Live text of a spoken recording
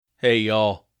Hey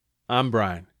y'all, I'm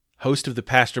Brian, host of the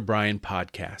Pastor Brian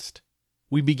Podcast.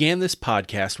 We began this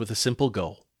podcast with a simple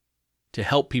goal: to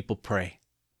help people pray.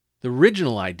 The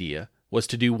original idea was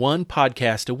to do one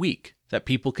podcast a week that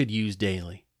people could use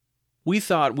daily. We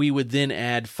thought we would then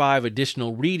add 5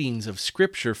 additional readings of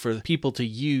Scripture for people to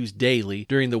use daily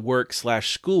during the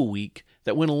work/school week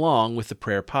that went along with the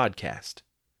prayer podcast.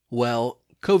 Well,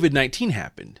 COVID-19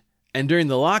 happened, and during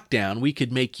the lockdown we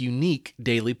could make unique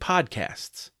daily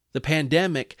podcasts. The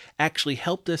pandemic actually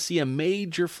helped us see a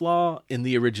major flaw in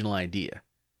the original idea.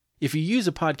 If you use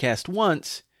a podcast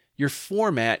once, your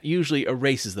format usually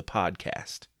erases the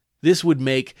podcast. This would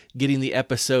make getting the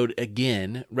episode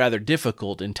again rather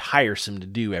difficult and tiresome to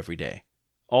do every day.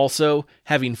 Also,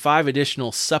 having 5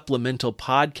 additional supplemental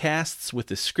podcasts with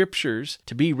the scriptures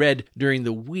to be read during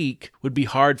the week would be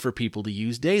hard for people to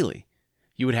use daily.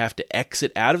 You would have to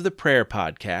exit out of the prayer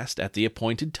podcast at the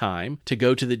appointed time to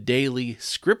go to the daily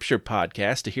scripture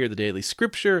podcast to hear the daily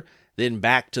scripture, then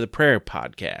back to the prayer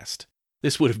podcast.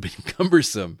 This would have been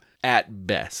cumbersome at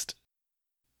best.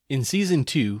 In Season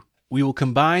 2, we will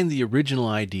combine the original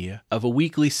idea of a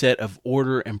weekly set of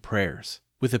order and prayers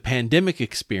with a pandemic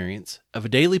experience of a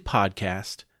daily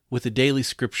podcast with the daily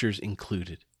scriptures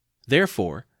included.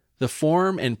 Therefore, the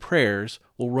form and prayers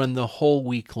will run the whole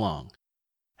week long.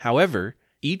 However,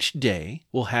 each day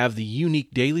will have the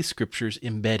unique daily scriptures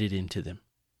embedded into them.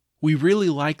 We really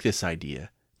like this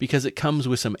idea because it comes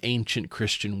with some ancient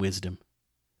Christian wisdom.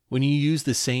 When you use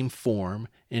the same form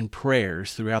and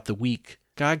prayers throughout the week,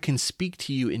 God can speak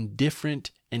to you in different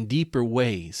and deeper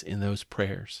ways in those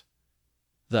prayers.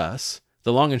 Thus,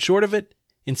 the long and short of it,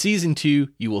 in Season 2,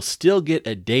 you will still get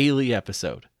a daily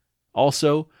episode.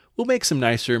 Also, we'll make some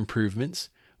nicer improvements,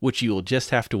 which you will just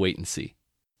have to wait and see.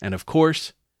 And of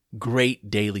course, great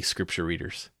daily scripture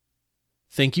readers.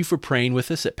 Thank you for praying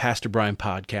with us at Pastor Brian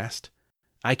Podcast.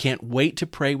 I can't wait to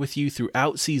pray with you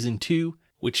throughout Season 2,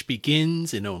 which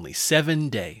begins in only 7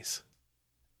 days.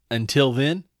 Until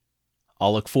then,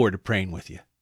 I'll look forward to praying with you.